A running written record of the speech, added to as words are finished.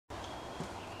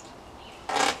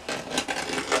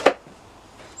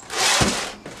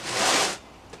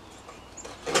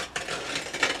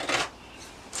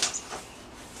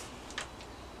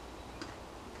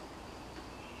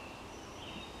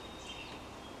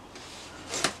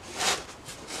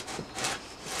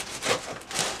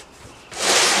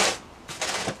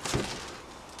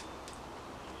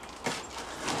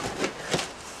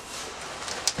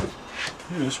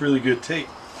It's really good tape.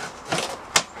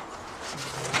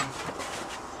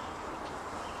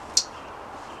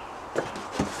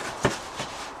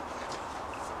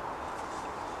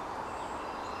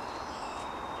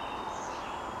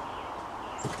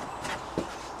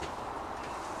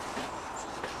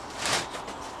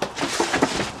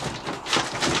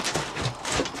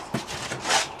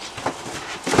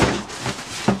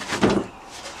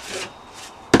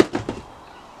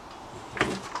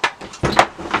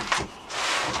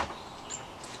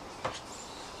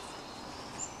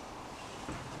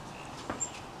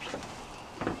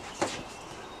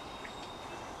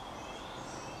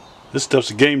 This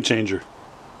stuff's a game changer.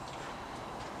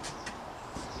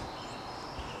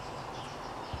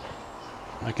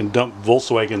 I can dump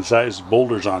Volkswagen sized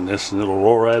boulders on this and it'll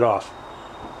roll right off.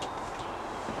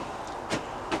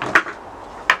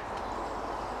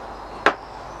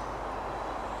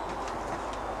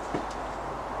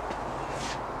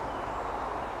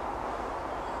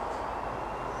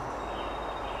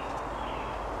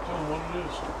 Tell them what it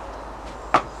is.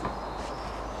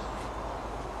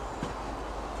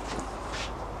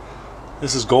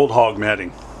 This is Gold Hog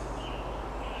Matting.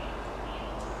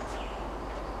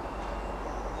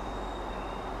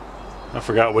 I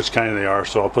forgot which kind they are,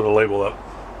 so I'll put a label up.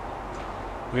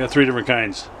 We got 3 different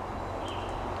kinds.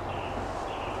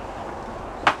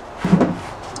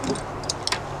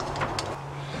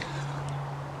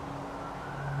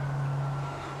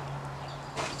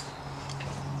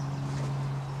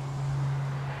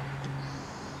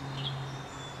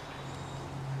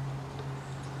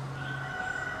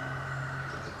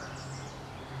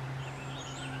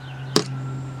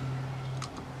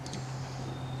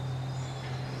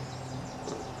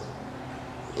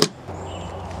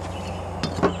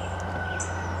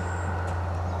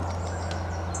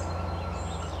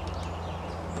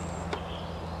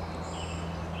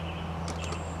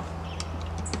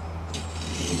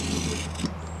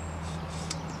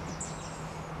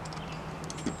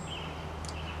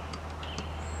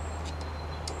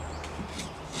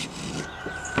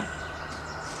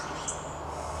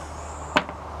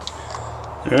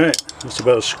 Alright, that's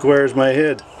about as square as my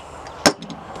head.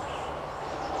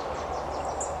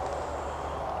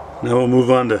 Now we'll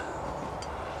move on to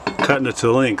cutting it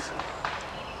to length.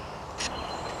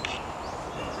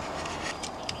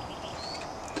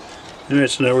 Alright,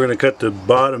 so now we're going to cut the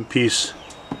bottom piece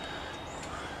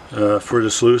for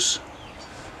the sluice.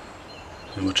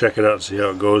 And we'll check it out and see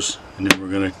how it goes. And then we're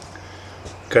going to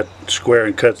cut square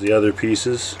and cut the other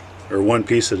pieces, or one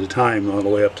piece at a time, all the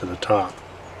way up to the top.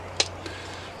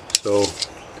 So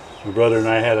my brother and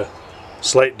I had a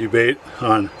slight debate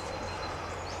on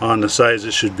the size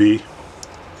it should be,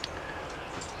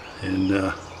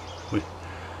 and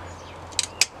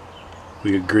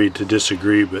we agreed to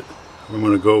disagree, but we're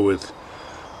going to go with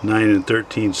 9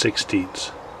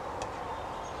 13/16.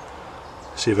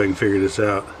 See if I can figure this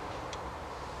out.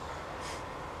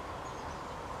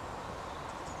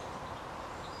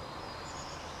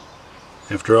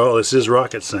 After all, this is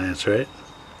rocket science, right?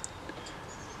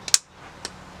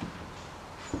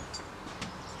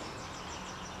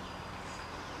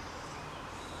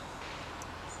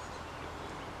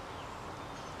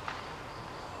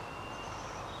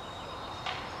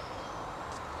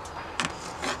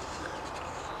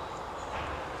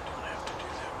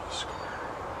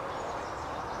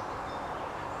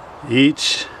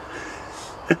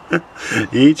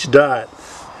 Each dot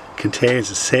contains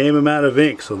the same amount of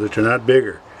ink so that they're not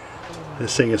bigger.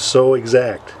 This thing is so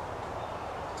exact.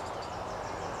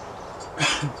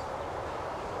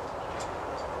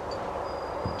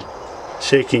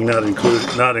 Shaking not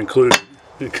included.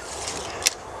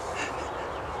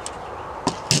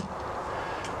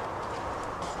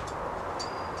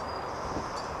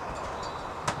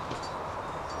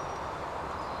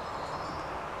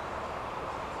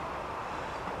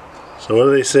 So what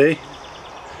do they say?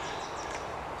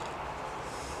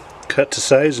 Cut to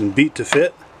size and beat to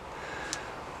fit.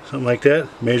 Something like that.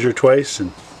 Measure twice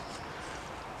and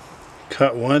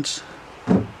cut once.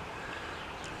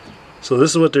 So this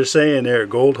is what they're saying there at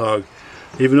Gold Hog.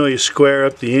 Even though you square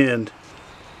up the end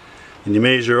and you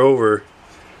measure over,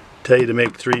 tell you to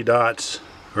make 3 dots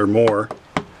or more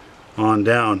on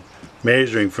down,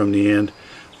 measuring from the end,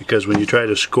 because when you try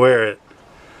to square it,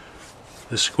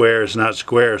 this square is not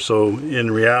square, so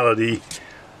in reality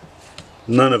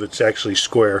none of it's actually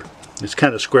square. It's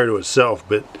kind of square to itself,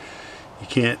 but you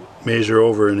can't measure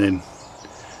over and then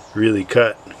really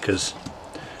cut, because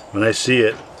when I see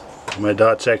it, my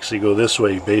dots actually go this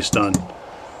way based on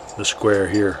the square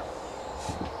here.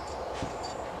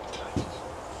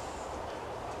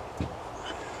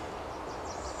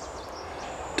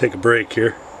 Take a break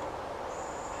here.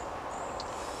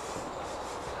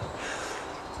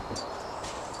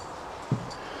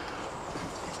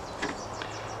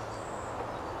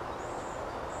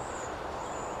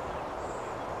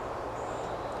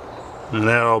 And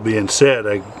that all being said,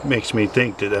 it makes me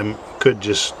think that I could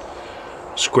just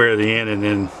square the end and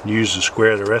then use the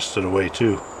square the rest of the way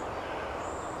too.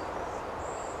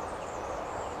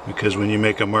 Because when you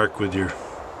make a mark with your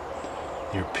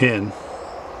pin,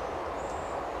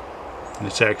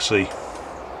 it's actually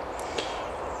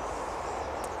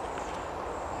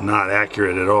not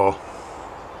accurate at all.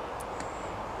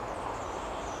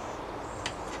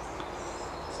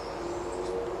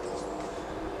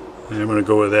 And I'm going to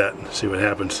go with that and see what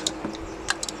happens.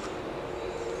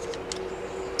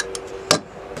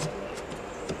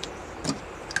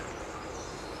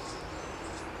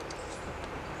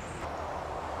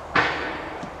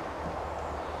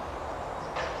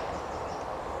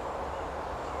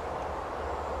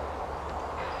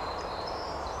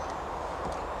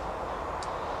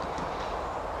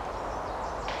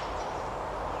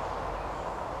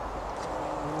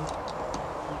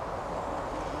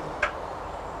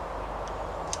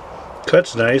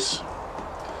 Cut's nice.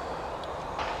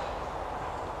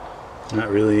 Not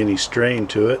really any strain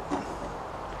to it.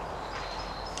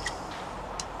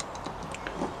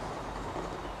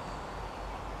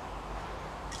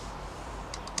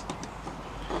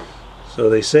 So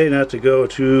they say not to go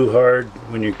too hard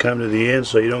when you come to the end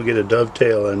so you don't get a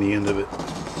dovetail on the end of it.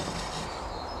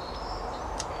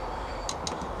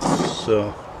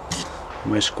 So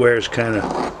my square is kind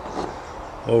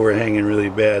of overhanging really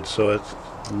bad, so it's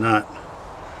not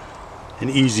an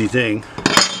easy thing,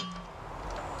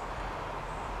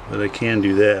 but I can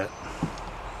do that.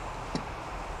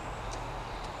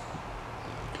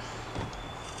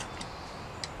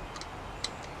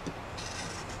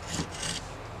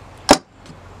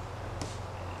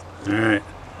 All right.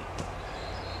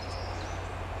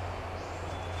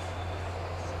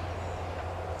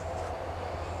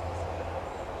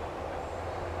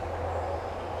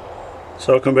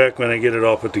 So I'll come back when I get it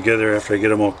all put together after I get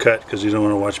them all cut, because you don't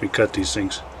want to watch me cut these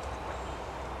things.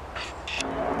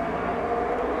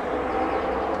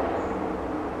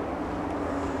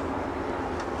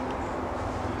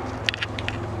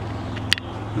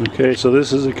 Okay, so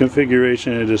this is the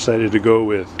configuration I decided to go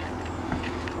with.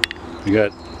 We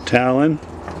got talon,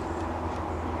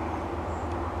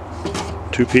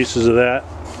 2 pieces of that,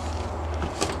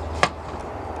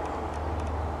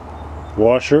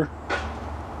 washer,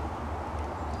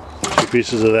 2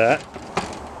 pieces of that,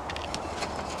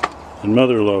 and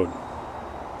mother load,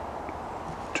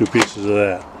 2 pieces of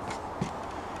that.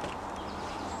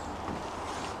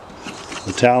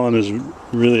 The talon is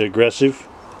really aggressive,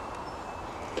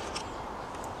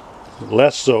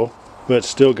 less so, but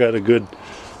still got a good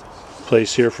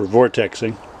place here for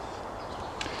vortexing.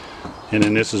 And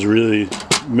then this is really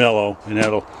mellow, and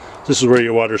this is where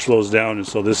your water slows down, and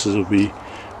so this will be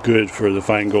good for the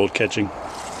fine gold catching.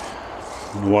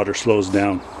 The water slows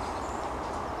down.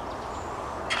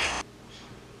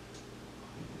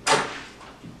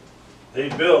 Hey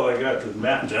Bill, I got the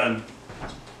mat done.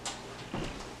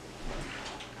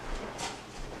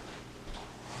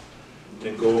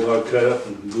 That gold hog cut up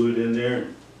and glued in there.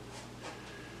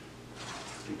 I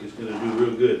think it's going to do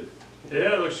real good.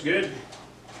 Yeah, it looks good.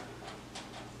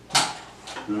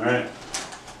 Alright.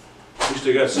 At least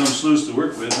I got some sluice to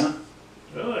work with, huh?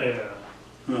 Oh yeah.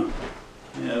 Huh.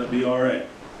 Yeah, it'll be alright.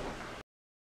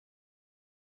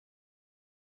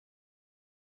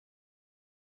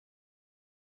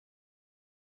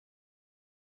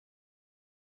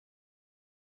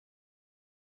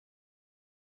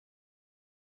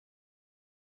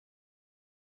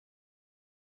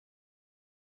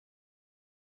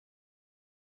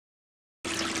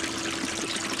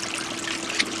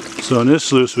 So in this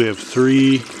sluice we have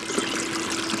 3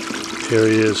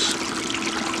 areas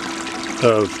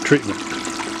of treatment.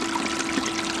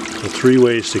 So 3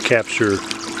 ways to capture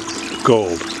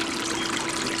gold.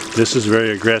 This is very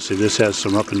aggressive. This has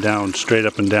some up and down, straight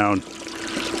up and down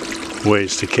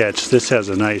ways to catch. This has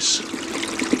a nice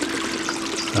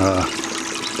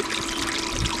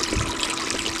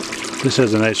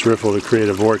riffle to create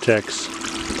a vortex,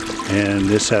 and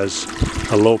this has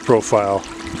a low profile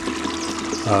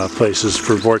places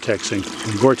for vortexing.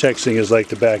 And vortexing is like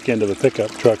the back end of a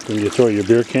pickup truck when you throw your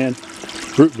beer can,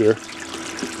 root beer,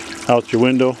 out your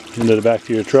window into the back of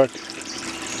your truck.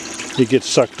 It gets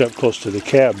sucked up close to the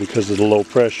cab because of the low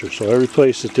pressure. So every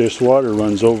place that this water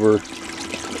runs over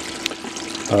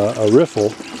a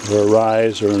riffle or a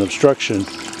rise or an obstruction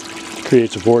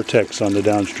creates a vortex on the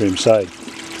downstream side.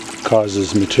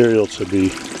 Causes material to be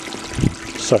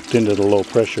sucked into the low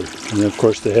pressure. And then of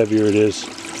course the heavier it is,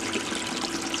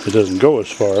 it doesn't go as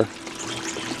far,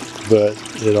 but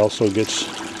it also gets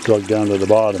drugged down to the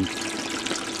bottom.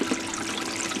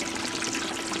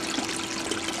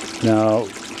 Now,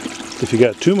 if you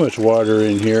got too much water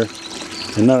in here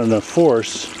and not enough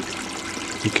force,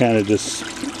 you kind of just,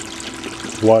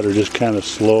 water just kind of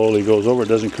slowly goes over. It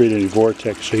doesn't create any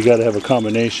vortex. So you got to have a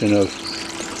combination of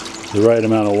the right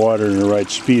amount of water and the right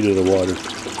speed of the water.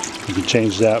 You can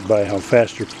change that by how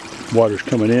fast your water's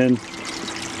coming in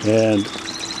and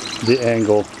the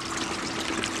angle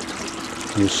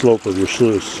and the slope of your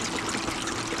sluice.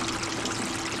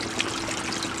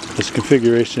 This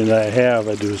configuration that I have,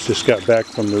 I just got back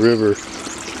from the river a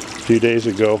few days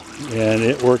ago, and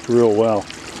it worked real well.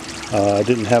 I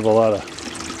didn't have a lot of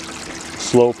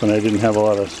slope and I didn't have a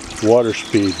lot of water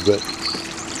speed, but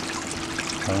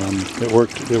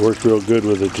it worked real good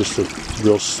with it, just a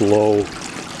real slow,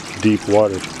 deep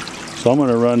water. So I'm going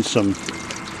to run some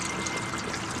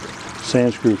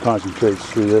sand screw concentrates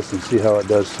through this and see how it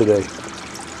does today.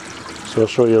 So I'll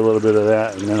show you a little bit of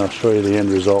that, and then I'll show you the end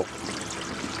result.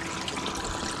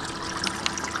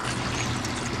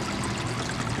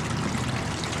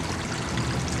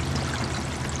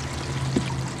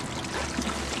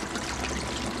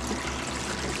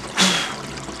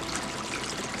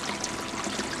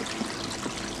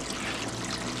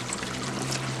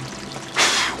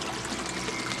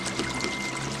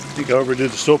 I think I overdid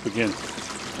the soap again.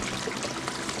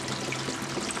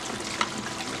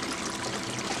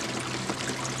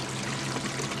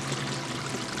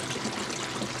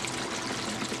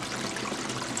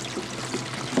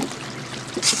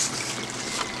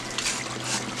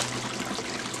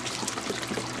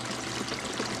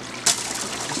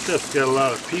 This stuff's got a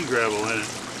lot of pea gravel in it.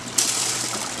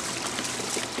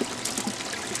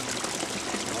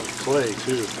 A lot of clay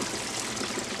too.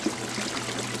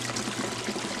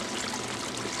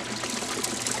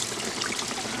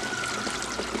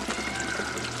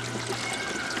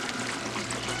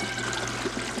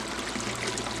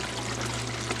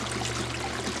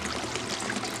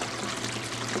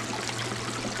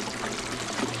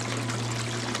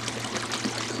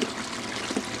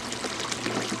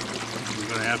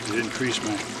 I have to increase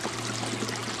my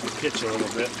pitch a little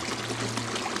bit.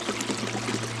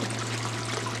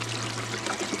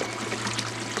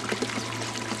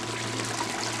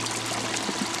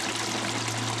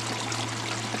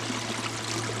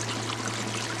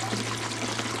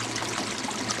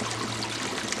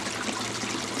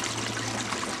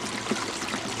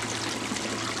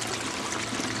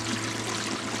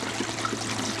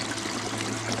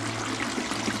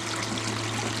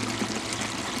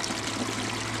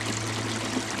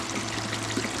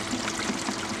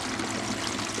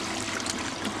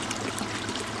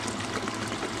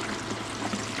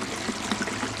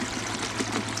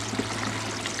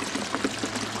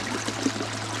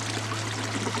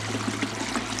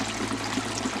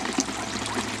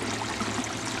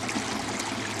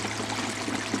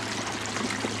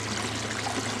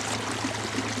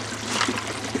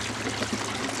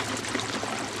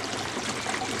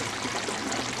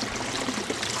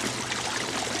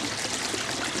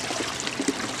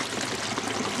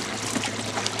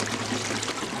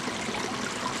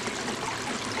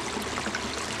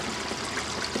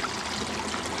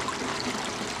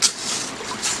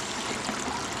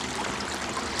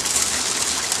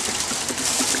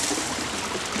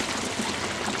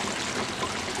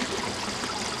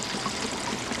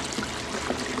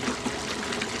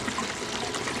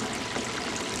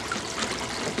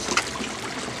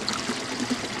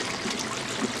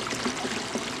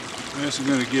 This is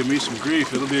going to give me some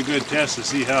grief. It'll be a good test to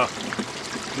see how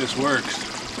this works.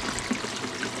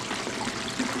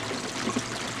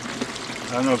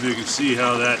 I don't know if you can see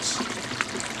how that's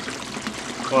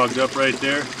clogged up right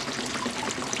there.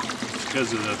 It's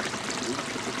because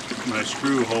of my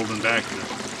screw holding back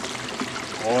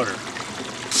the water.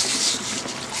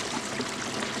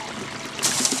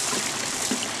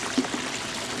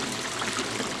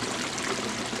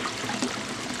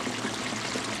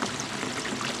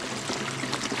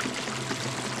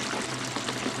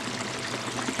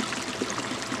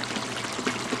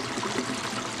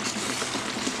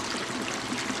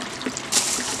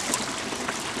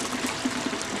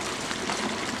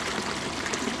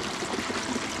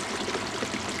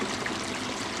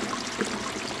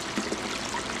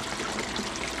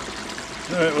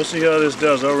 Alright, we'll see how this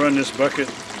does. I'll run this bucket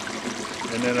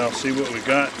and then I'll see what we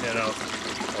got, and I'll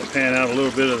pan out a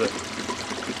little bit of the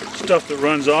stuff that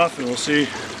runs off, and we'll see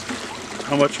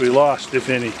how much we lost, if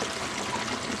any.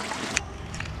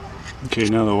 Okay,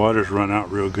 now the water's run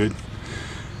out real good.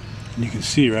 And you can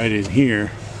see right in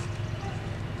here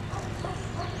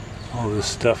all this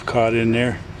stuff caught in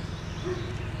there.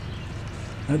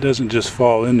 That doesn't just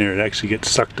fall in there, it actually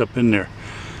gets sucked up in there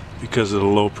because of the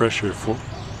low pressure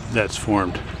that's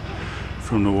formed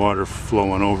from the water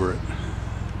flowing over it.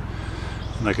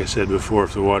 Like I said before,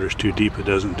 if the water's too deep, it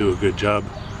doesn't do a good job.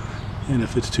 And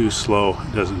if it's too slow,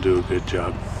 it doesn't do a good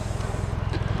job.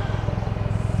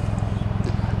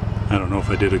 I don't know if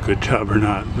I did a good job or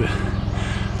not, but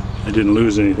I didn't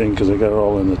lose anything because I got it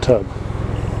all in the tub.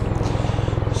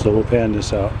 So we'll pan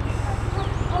this out.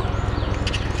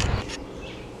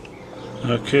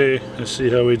 Okay, let's see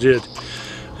how we did.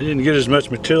 I didn't get as much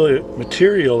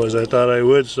material as I thought I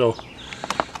would, so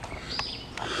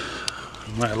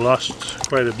I might have lost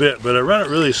quite a bit, but I run it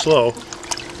really slow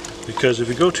because if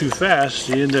you go too fast,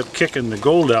 you end up kicking the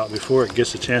gold out before it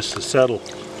gets a chance to settle.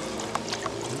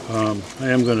 I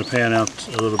am going to pan out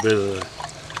a little bit of the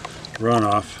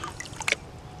runoff,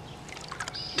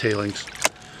 tailings,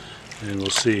 and we'll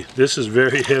see. This is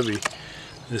very heavy.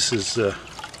 This is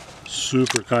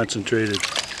super concentrated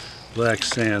black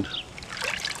sand.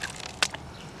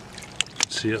 You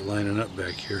can see it lining up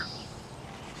back here.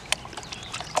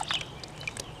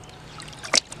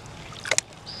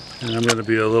 And I'm going to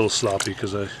be a little sloppy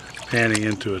because I'm panning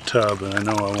into a tub and I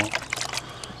know I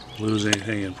won't lose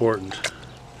anything important.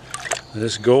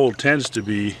 This gold tends to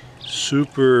be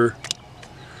super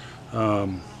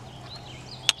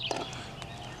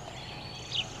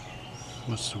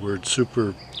what's the word?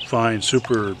 Super fine,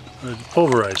 super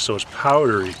pulverized, so it's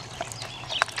powdery.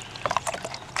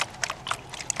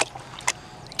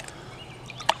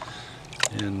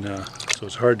 And so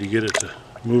it's hard to get it to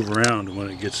move around when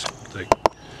it gets like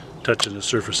touching the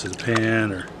surface of the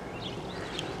pan or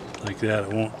like that.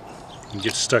 It won't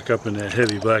get stuck up in that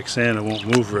heavy black sand. It won't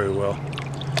move very well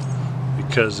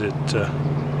because it's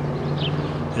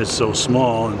so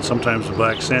small, and sometimes the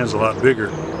black sand's a lot bigger,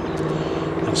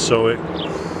 and so it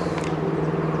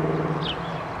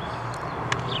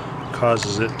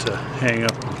causes it to hang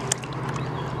up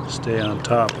and stay on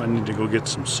top. I need to go get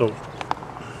some soap.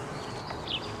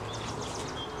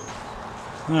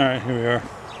 Alright, here we are.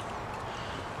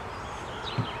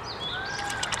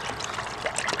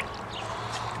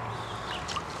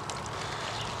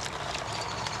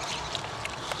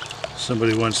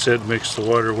 Somebody once said makes the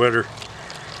water wetter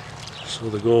so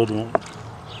the gold won't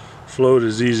float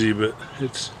as easy, but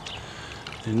it's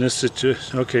in this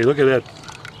situation. Okay, look at that.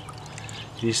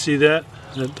 Can you see that?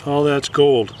 All that's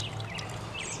gold.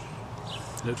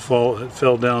 It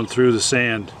fell down through the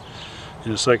sand,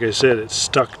 and it's like I said, it's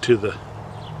stuck to the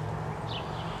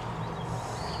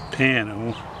pan.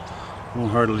 It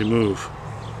won't hardly move.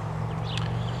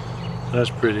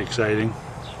 That's pretty exciting.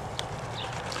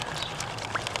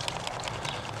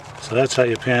 So that's how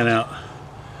you pan out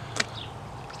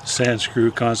sand screw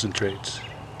concentrates.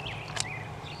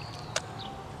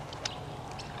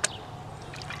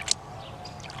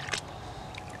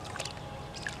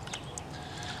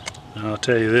 And I'll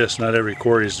tell you this, not every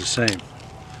quarry is the same.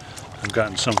 I've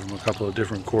gotten some from a couple of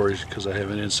different quarries because I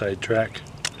have an inside track.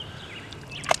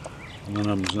 One of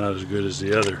them is not as good as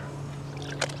the other.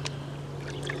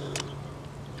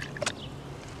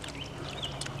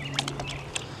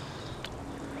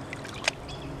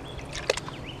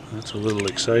 That's a little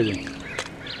exciting.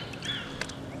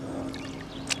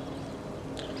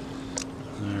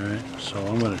 Alright, so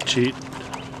I'm going to cheat.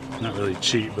 Not really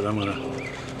cheat, but I'm going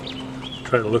to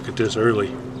try to look at this early.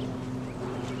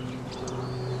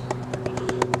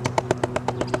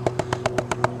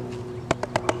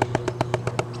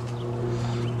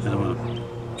 And I'm going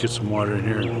to get some water in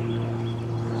here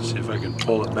and see if I can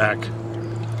pull it back.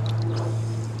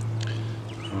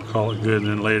 I'll call it good,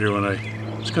 and then later when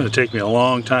it's going to take me a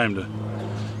long time to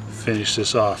finish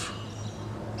this off.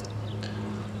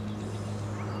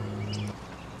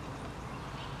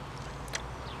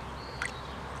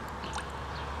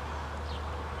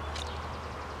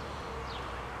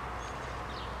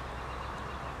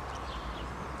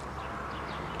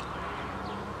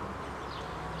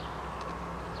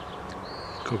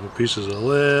 A couple pieces of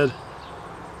lead.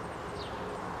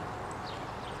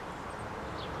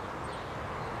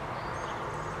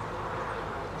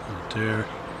 There.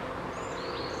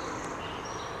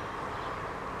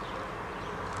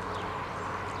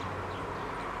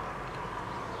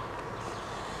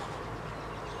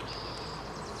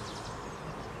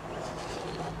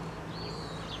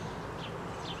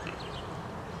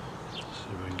 See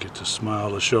if I can get the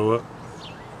smile to show up.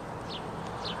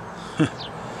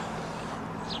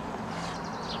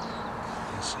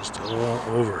 It's just all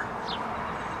over.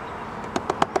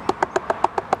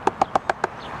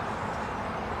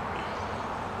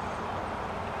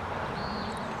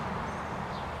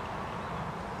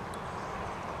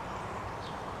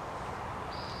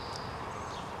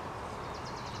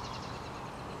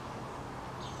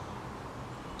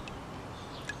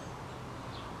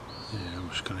 Yeah, I'm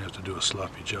just going to have to do a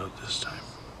sloppy job this time.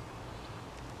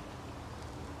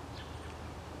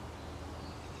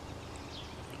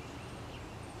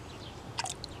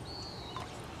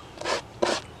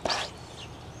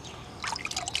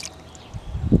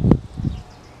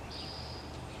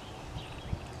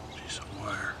 Piece of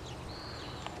wire.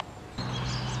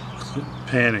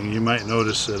 Panning, you might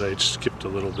notice that I skipped a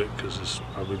little bit because it's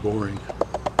probably boring.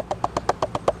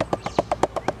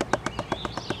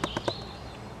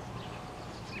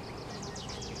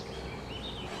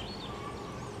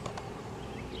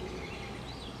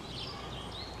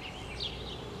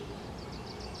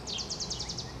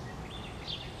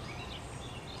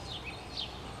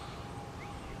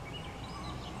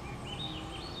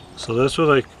 So that's what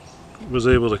I was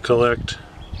able to collect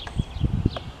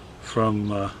from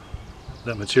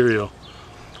that material.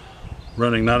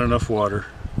 Running not enough water.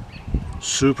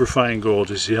 Super fine gold.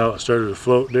 You see how it started to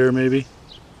float there maybe?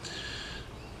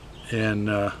 And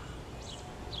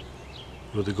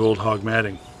with the Gold Hog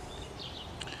Matting.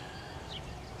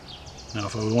 Now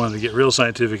if I wanted to get real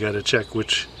scientific, I had to check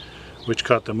which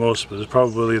caught the most, but it's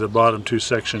probably the bottom two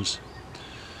sections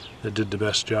that did the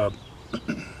best job.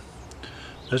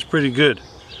 That's pretty good.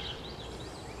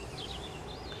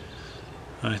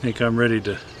 I think I'm ready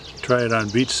to try it on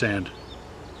beach sand.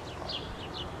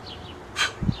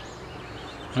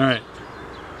 Alright.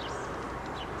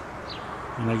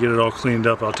 When I get it all cleaned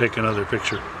up, I'll take another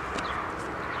picture.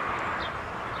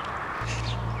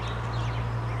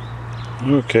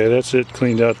 Okay, that's it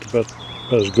cleaned out about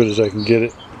as good as I can get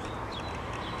it.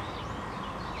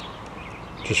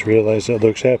 Just realized that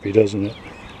looks happy, doesn't it?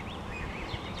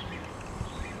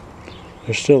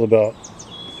 There's still about,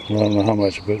 well, I don't know how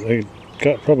much, but I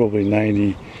got probably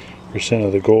 90%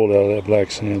 of the gold out of that black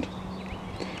sand.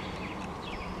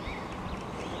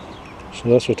 So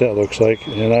that's what that looks like,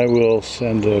 and I will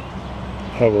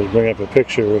bring up a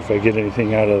picture if I get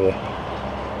anything out of the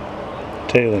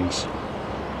tailings.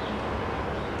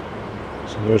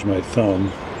 So there's my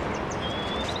thumb.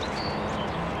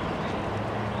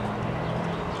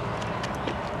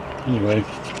 Anyway,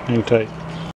 hang tight.